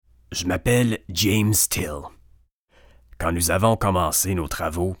Je m'appelle James Till. Quand nous avons commencé nos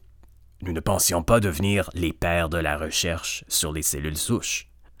travaux, nous ne pensions pas devenir les pères de la recherche sur les cellules souches.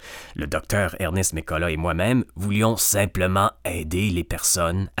 Le docteur Ernest McCullough et moi-même voulions simplement aider les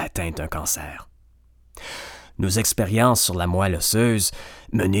personnes atteintes d'un cancer. Nos expériences sur la moelle osseuse,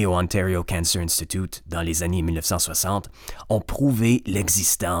 menées au Ontario Cancer Institute dans les années 1960, ont prouvé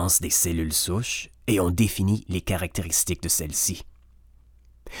l'existence des cellules souches et ont défini les caractéristiques de celles-ci.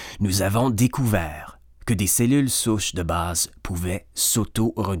 Nous avons découvert que des cellules souches de base pouvaient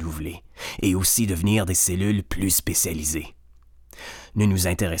s'auto-renouveler et aussi devenir des cellules plus spécialisées. Ne nous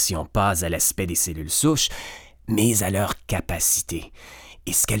intéressions pas à l'aspect des cellules souches, mais à leur capacité.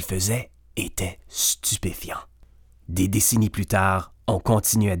 Et ce qu'elles faisaient était stupéfiant. Des décennies plus tard, on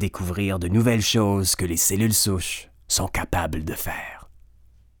continue à découvrir de nouvelles choses que les cellules souches sont capables de faire.